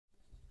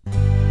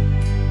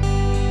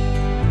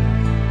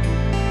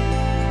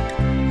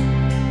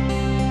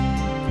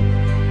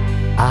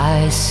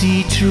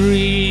see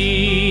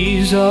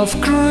trees of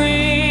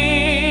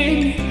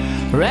green,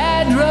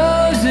 red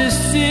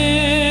roses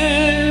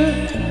too.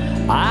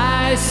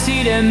 I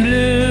see them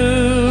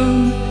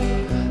bloom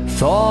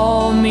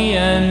for me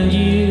and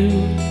you,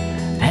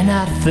 and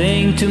I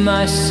think to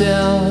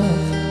myself,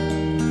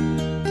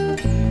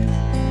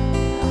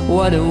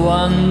 what a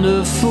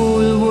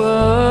wonderful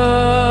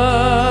world.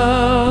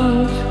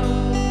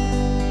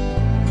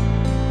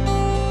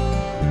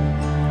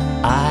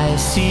 I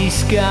see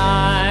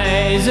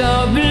skies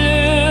of blue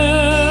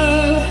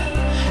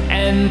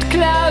and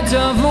clouds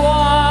of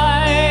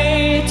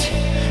white,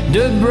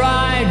 the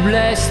bright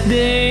blessed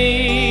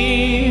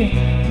day,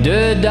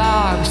 the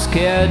dark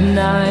scared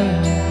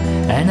night,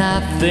 and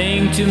I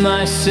think to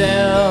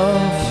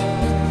myself,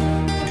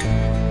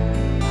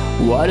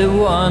 what a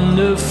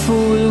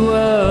wonderful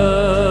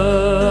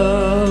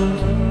world.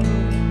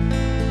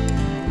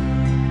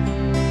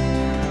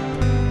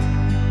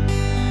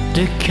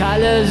 The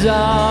colors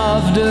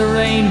of the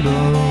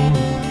rainbow,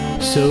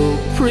 so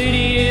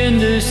pretty in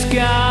the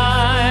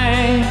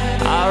sky,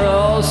 are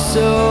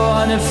also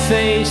on the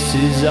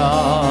faces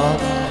of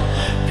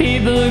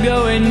people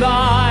going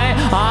by.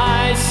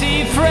 I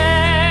see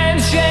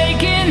friends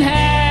shaking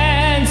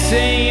hands,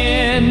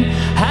 saying,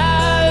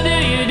 how do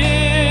you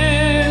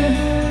do?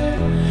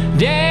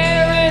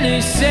 They're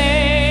really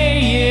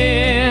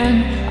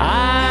saying,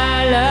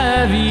 I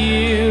love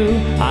you.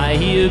 I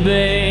hear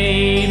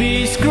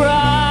babies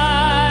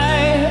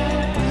cry,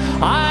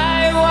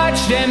 I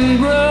watch them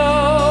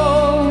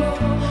grow.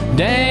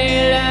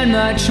 They learn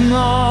much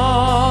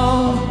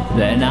more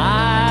than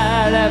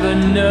I'll ever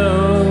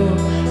know,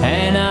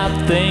 and I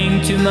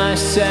think to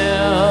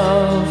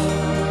myself,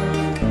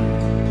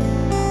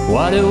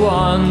 what a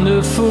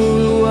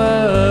wonderful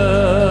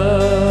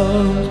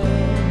world.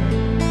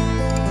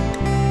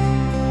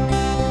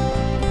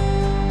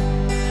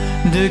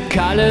 The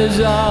colors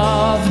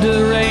of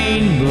the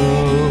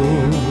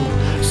rainbow,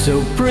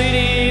 so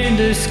pretty in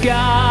the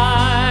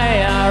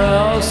sky, are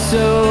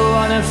also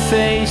on the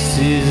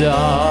faces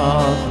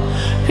of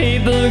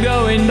people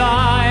going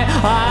by.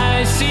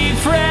 I see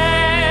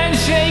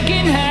friends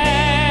shaking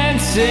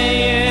hands,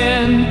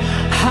 saying,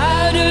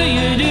 how do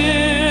you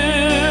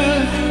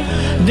do?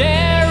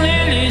 They're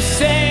really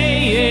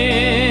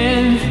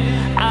saying,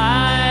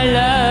 I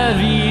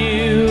love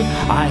you.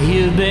 I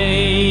hear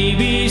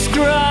babies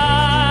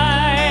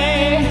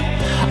cry,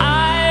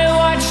 I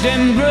watch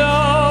them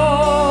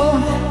grow.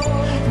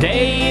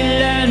 They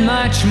learn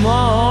much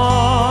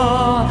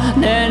more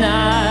than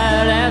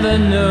I'll ever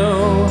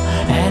know,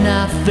 and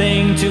I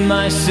think to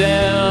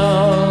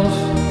myself,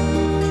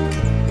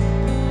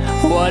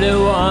 what a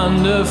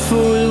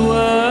wonderful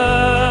world.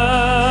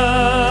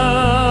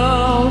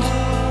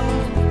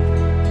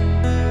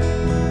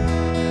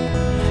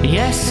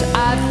 Yes,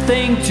 I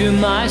think to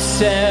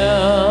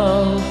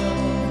myself,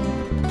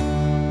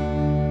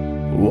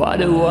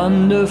 what a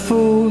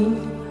wonderful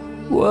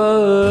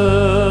world.